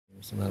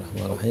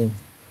Bismillahirrahmanirrahim.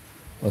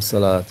 Ve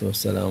salatu ve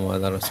selamu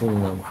ala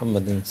Resulina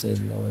Muhammedin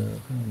seyyidina ve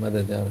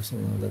meded ya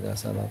Resulina meded ya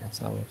salat ve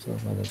sahabe ve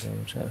sallam meded ya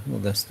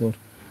müşahifine destur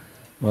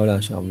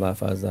Mevla Şahabla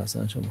Fazla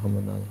Hasan Şah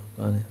Muhammed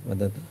Al-Hakani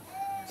meded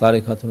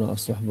tarikatuna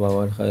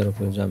as-suhba vel hayru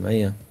fil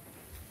cem'iyye.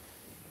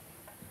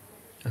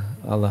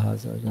 Allah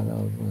Azze ve Celle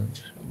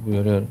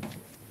buyuruyor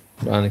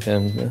Kur'an-ı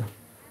Kerim'de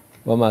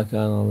وَمَا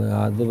كَانَ اللّٰهُ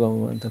يُعَذِّبَهُمْ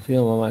وَاَنْتَ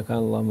فِيهِمْ وَمَا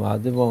كَانَ اللّٰهُ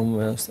مُعَذِّبَهُمْ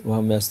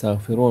وَهُمْ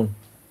يَسْتَغْفِرُونَ.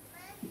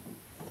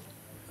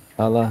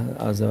 Allah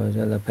Azze ve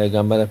Celle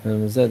Peygamber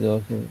Efendimiz'e diyor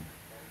ki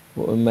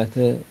bu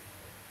ümmeti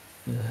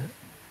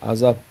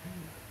azap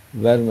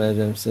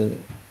vermeyeceğimizi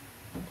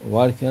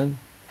varken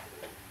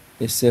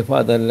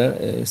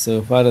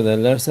istiğfar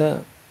ederlerse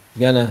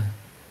gene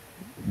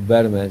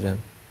vermeyeceğim.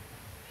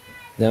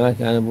 Demek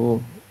yani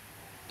bu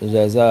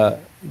ceza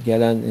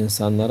gelen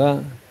insanlara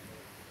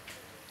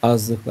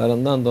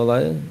azlıklarından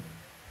dolayı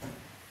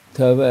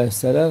tövbe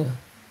etseler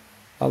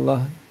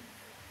Allah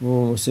bu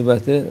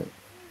musibeti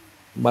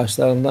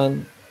başlarından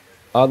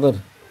alır.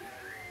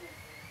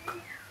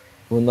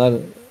 Bunlar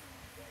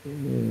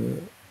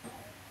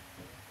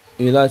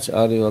ilaç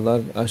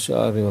arıyorlar, aşı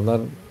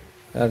arıyorlar,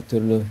 her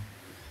türlü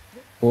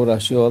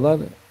uğraşıyorlar.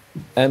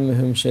 En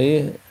mühim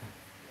şeyi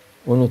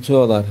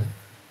unutuyorlar.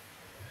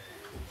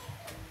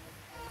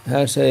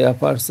 Her şey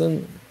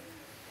yaparsın,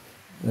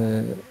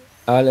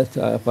 alet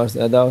yaparsın,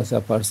 edavat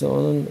yaparsın,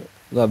 onun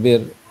da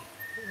bir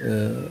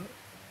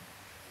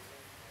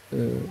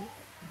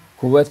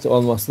kuvvet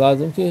olması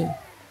lazım ki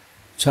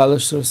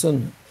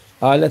çalıştırsın.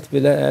 Alet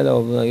bile el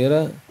olduğuna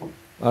göre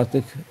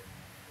artık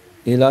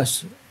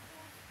ilaç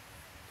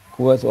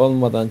kuvvet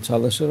olmadan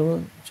çalışır mı?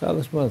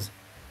 Çalışmaz.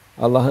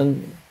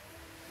 Allah'ın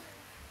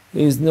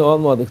izni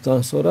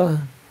olmadıktan sonra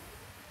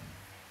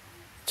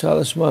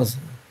çalışmaz.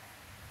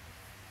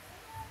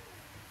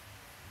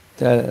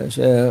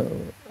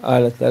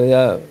 Aletlere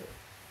ya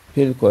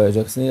pil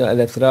koyacaksın, ya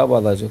elektriğe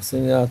bağlayacaksın,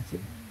 ya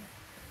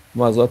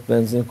mazot,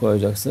 benzin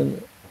koyacaksın.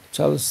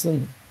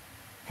 Çalışsın.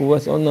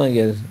 Kuvvet ondan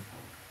gelir.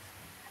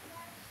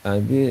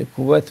 Yani bir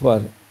kuvvet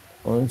var.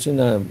 Onun için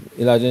yani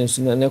ilacın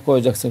içine ne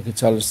koyacaksın ki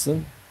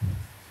çalışsın?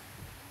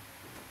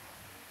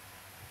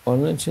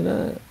 Onun için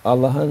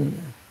Allah'ın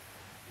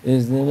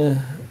iznini,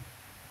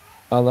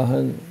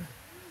 Allah'ın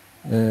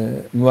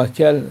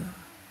müvekkel,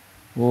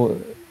 bu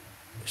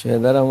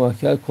şeylere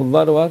müvekkel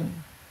kullar var.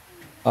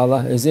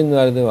 Allah izin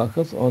verdiği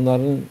vakit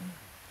onların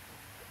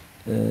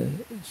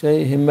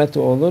himmeti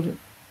olur,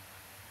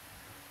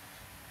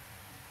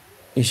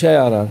 işe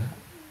yarar.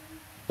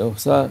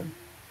 Yoksa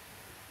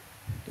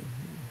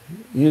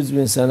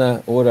 100.000 sene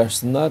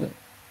uğraşsınlar,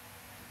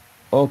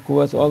 o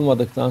kuvvet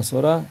olmadıktan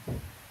sonra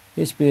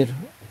hiçbir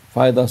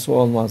faydası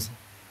olmaz.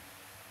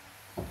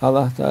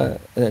 Allah da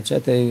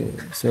reçeteyi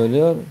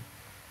söylüyor.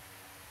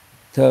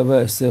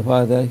 Tövbe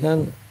istiğfar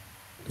ederken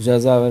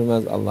ceza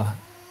vermez Allah.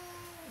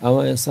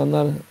 Ama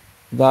insanlar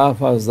daha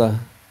fazla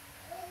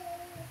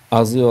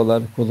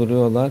azıyorlar,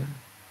 kuduruyorlar.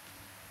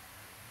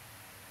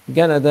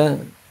 Gene de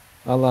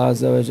Allah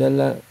Azze ve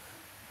Celle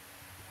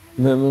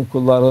mümin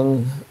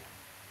kullarının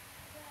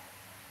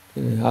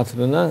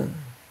hatırına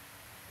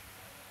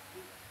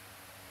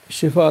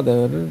şifa da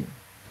verir.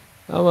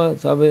 Ama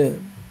tabi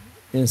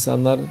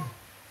insanlar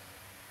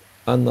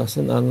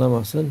anlasın,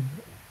 anlamasın.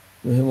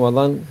 Mühim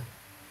olan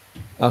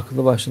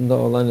aklı başında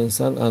olan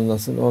insan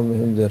anlasın, o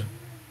mühimdir.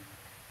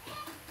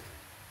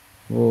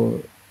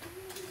 Bu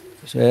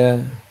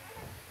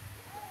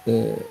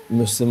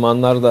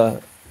Müslümanlar da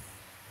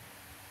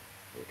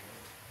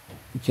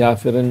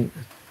kafirin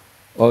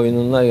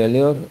oyununa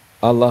geliyor,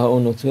 Allah'ı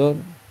unutuyor.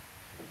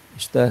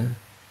 İşte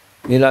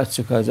ilaç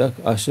çıkacak,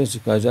 aşı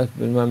çıkacak,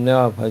 bilmem ne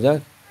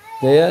yapacak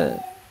diye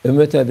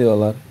ümit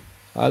ediyorlar.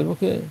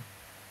 Halbuki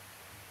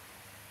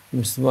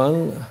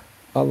Müslümanın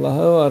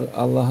Allah'ı var,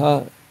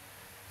 Allah'a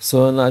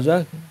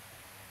sığınacak.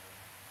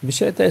 Bir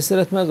şey tesir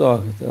etmez o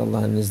vakit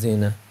Allah'ın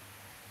izniyle.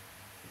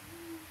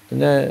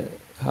 Ne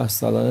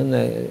hastalığı,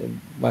 ne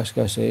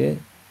başka şeyi,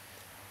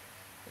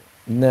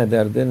 ne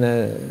derdi,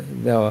 ne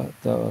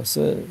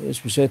davası,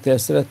 hiçbir şey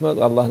tesir etmez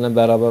Allah'la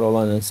beraber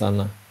olan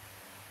insana.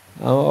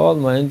 Ama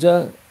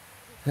olmayınca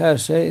her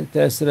şey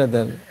tesir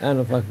eder. En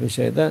ufak bir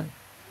şeyde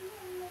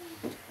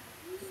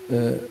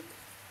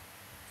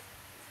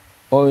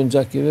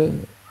oyuncak gibi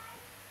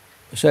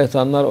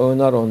şeytanlar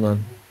oynar ondan.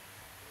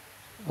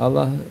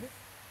 Allah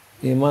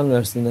iman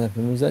versin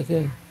hepimize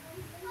ki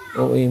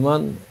o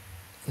iman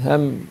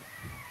hem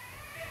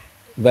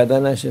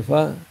bedene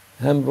şifa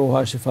hem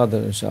ruha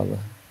şifadır inşallah.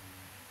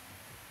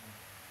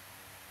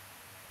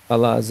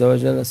 Allah Azze ve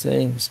Celle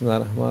saying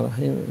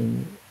Bismillahirrahmanirrahim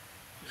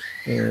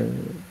in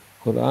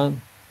Quran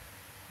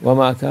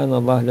وَمَا كَانَ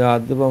اللّٰهُ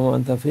لِيُعَذِّبَهُمْ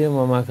وَاَنْتَ فِيهِمْ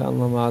وَمَا كَانَ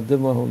اللّٰهُ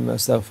مُعَذِّبَهُمْ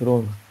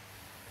يَسْتَغْفِرُونَ.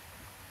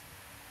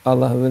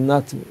 Allah will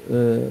not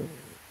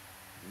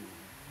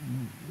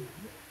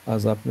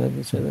azap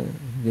nedir şöyle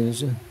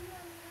İngilizce?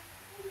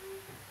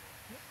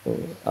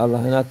 Allah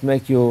will not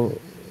make you,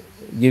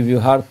 give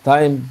you hard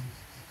time,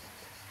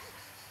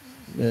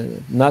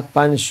 not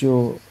punish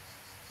you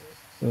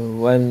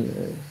when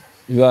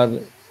you are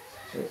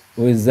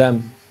with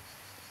them.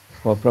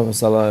 for Prophet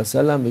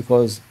ﷺ,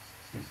 because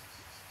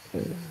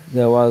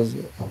there was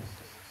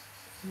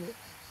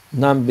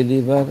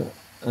non-believer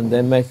and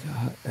they make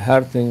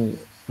hurting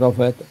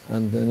Prophet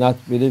and not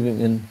believing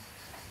in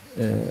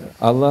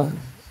Allah.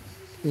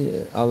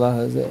 Allah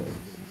has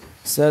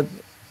said,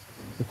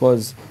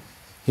 because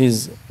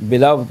His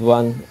beloved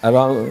one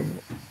around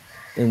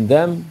in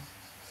them,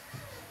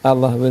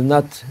 Allah will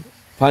not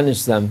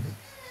punish them,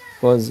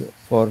 because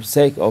for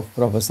sake of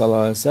Prophet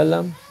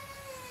ﷺ.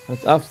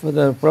 But after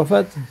the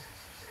Prophet,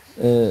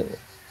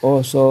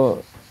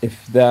 also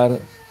if they are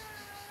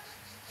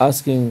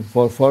asking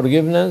for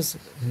forgiveness,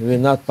 He will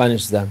not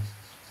punish them.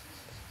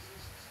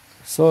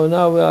 So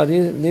now we are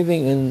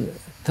living in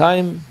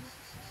time.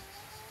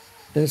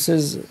 This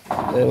is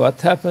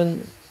what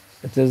happened.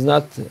 It is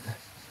not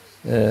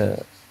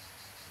a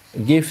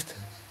gift.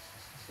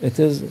 It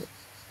is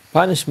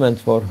punishment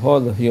for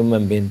whole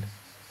human being.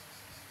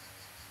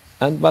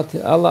 But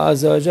Allah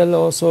Azza wa Jalla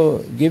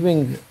also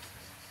giving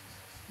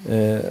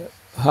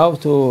how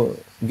to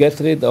get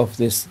rid of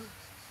this.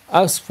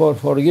 Ask for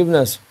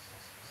forgiveness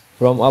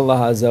from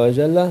Allah Azza wa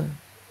Jalla.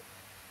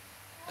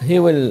 He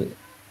will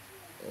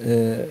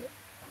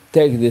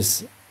take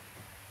this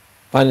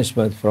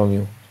punishment from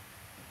you.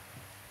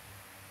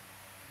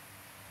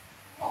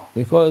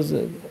 Because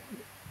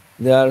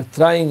they are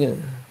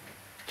trying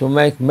to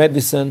make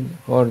medicine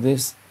for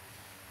this,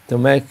 to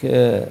make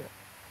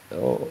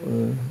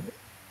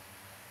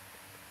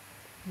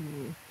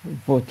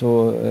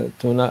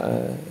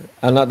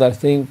another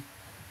thing,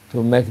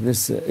 to make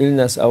this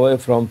illness away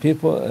from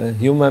people,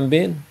 human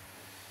being.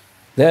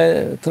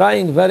 They're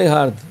trying very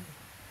hard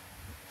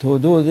to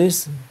do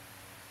this,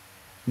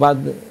 but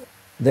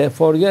they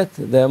forget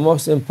the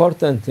most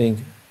important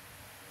thing.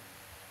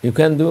 You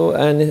can do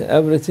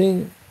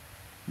everything,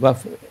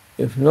 but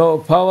if no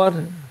power,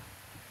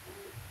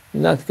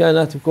 you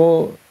cannot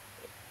go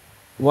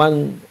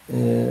one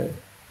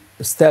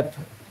step.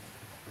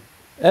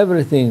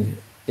 Everything,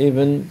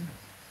 even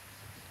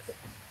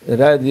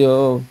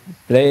radio,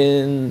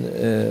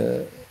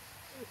 plane,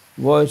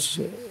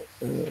 washing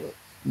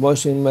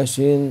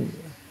machine,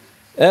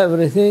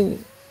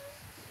 everything,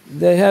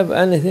 they have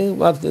anything,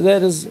 but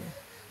there is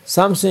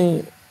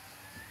something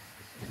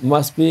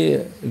must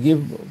be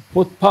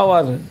put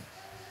power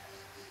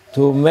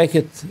to make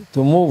it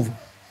to move.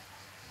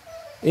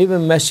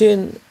 Even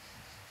machine,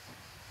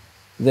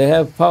 they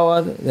have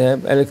power, they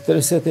have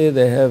electricity,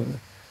 they have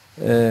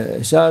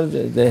charge,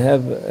 they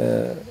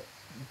have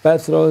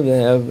petrol,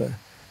 they have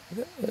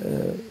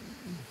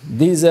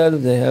diesel,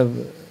 they have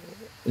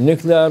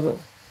nuclear,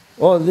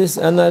 all this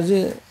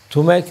energy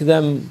to make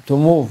them to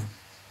move.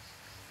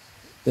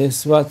 This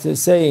is what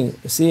it's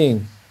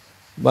seeing.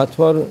 But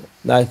for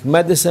like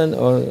medicine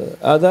or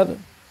other,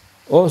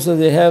 also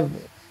they have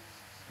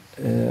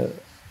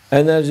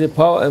energy,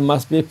 power. It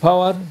must be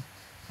power,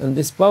 and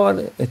this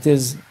power, it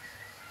is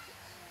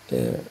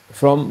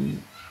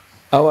from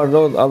our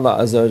Lord Allah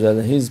Azza wa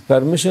Jalla, His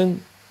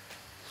permission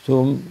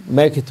to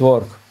make it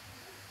work.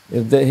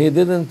 If He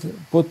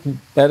didn't put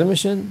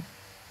permission,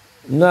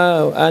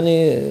 no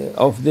any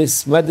of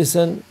this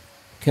medicine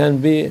can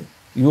be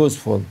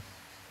useful.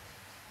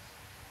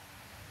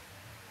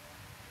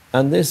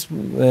 And this,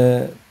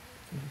 to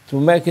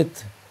make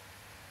it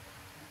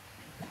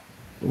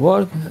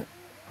work,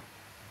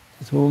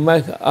 to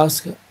make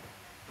us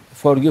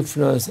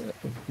forgiveness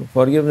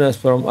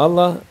from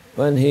Allah,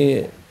 when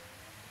He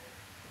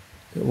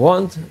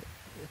won't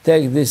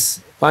take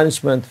this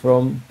punishment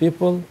from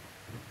people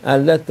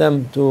and let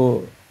them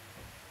to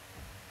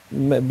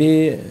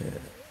be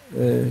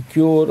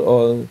cured,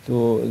 or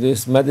to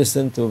this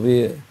medicine to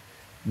be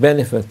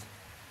benefit.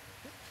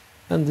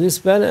 And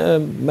this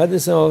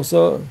medicine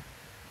also,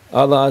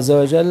 Allah Azza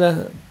wa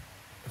Jalla,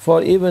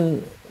 for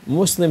even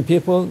Muslim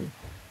people,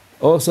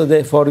 also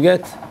they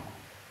forget,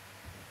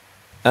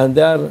 and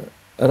they are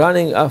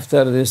running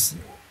after this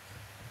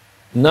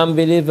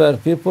non-believer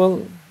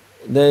people.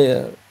 They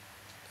are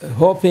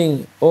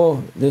hoping,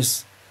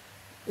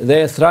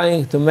 they are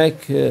trying to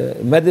make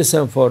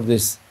medicine for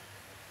this.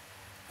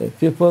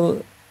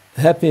 People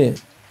happy,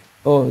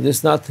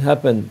 this not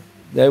happen.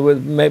 They will,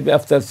 maybe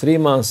after 3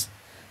 months,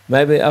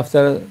 maybe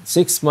after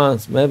 6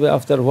 months, maybe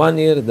after 1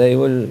 year, they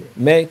will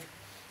make.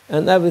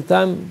 And every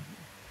time,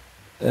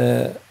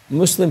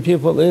 Muslim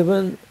people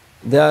even,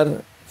 they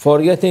are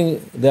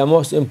forgetting the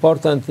most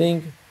important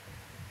thing,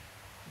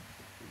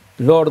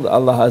 Lord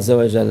Allah Azza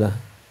wa Jalla.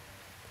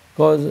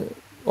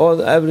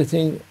 Because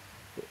everything,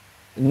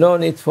 no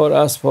need for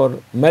us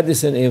for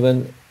medicine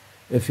even.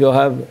 If you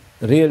have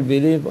real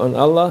belief on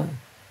Allah,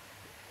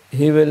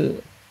 He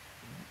will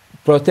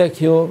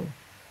protect you,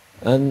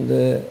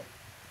 and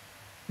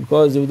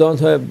because you don't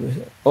have,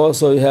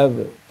 also you have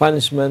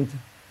punishment.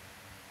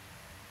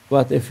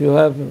 But if you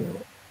have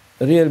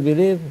real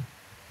belief,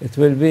 it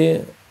will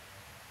be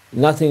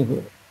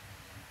nothing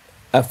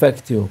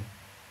affect you.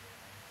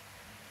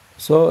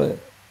 So,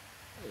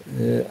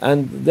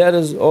 and there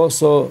is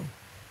also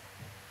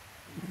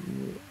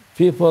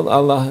people,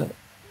 Allah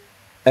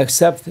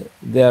accept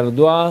their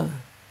dua.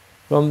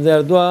 From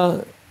their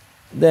dua,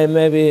 they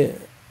maybe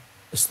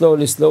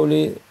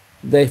slowly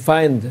they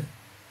find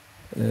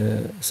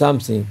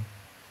something,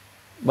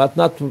 but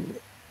not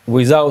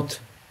without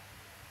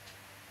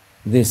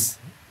this,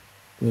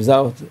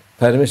 without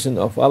permission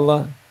of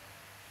Allah.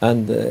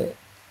 And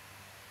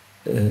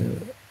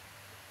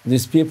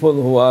these people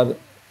who are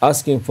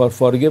asking for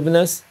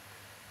forgiveness,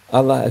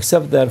 Allah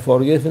accept their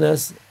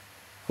forgiveness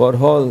for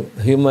whole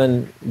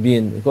human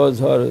being, because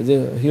for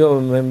the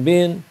human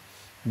being,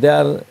 they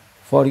are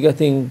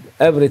forgetting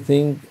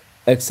everything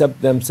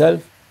except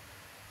themselves,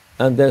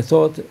 and they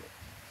thought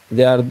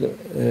they are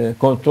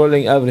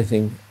controlling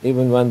everything,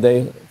 even when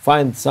they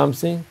find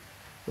something,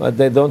 but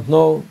they don't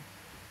know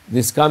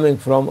this coming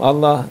from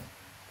Allah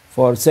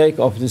for sake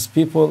of these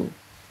people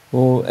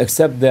who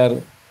accept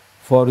their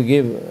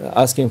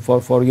asking for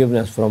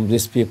forgiveness from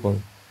these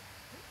people,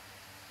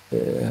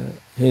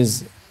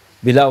 His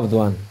beloved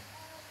one.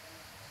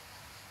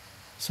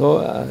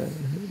 So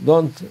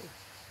don't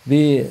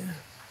be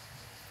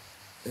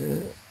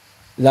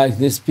like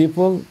these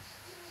people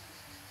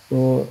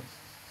who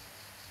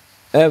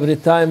every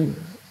time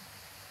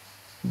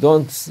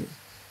don't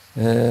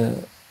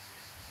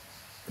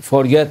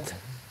forget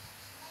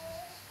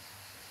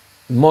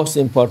most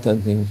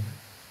important thing,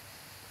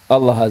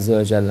 Allah Azza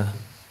wa Jalla.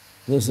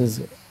 This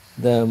is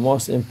the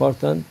most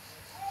important,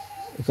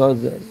 because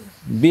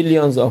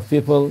billions of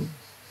people,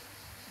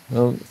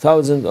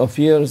 thousands of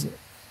years,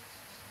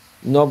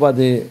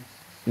 nobody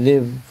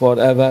live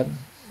forever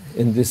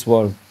in this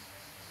world,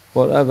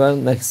 forever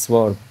next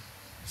world.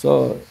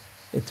 So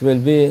it will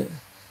be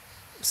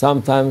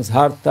sometimes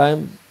hard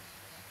time,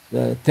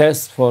 the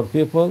test for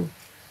people.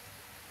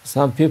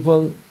 Some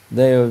people,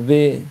 they will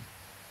be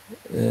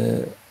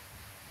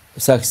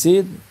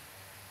succeed.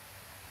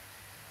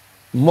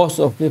 Most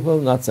of people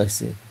not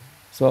succeed.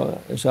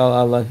 So inshallah,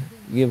 Allah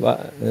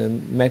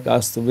make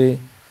us to be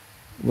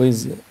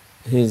with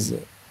His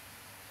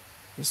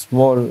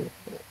small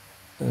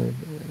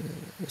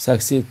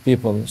succeed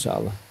people,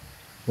 inshallah.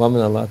 Wa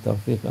min Allah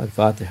tawfiq.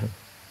 Al-Fatiha.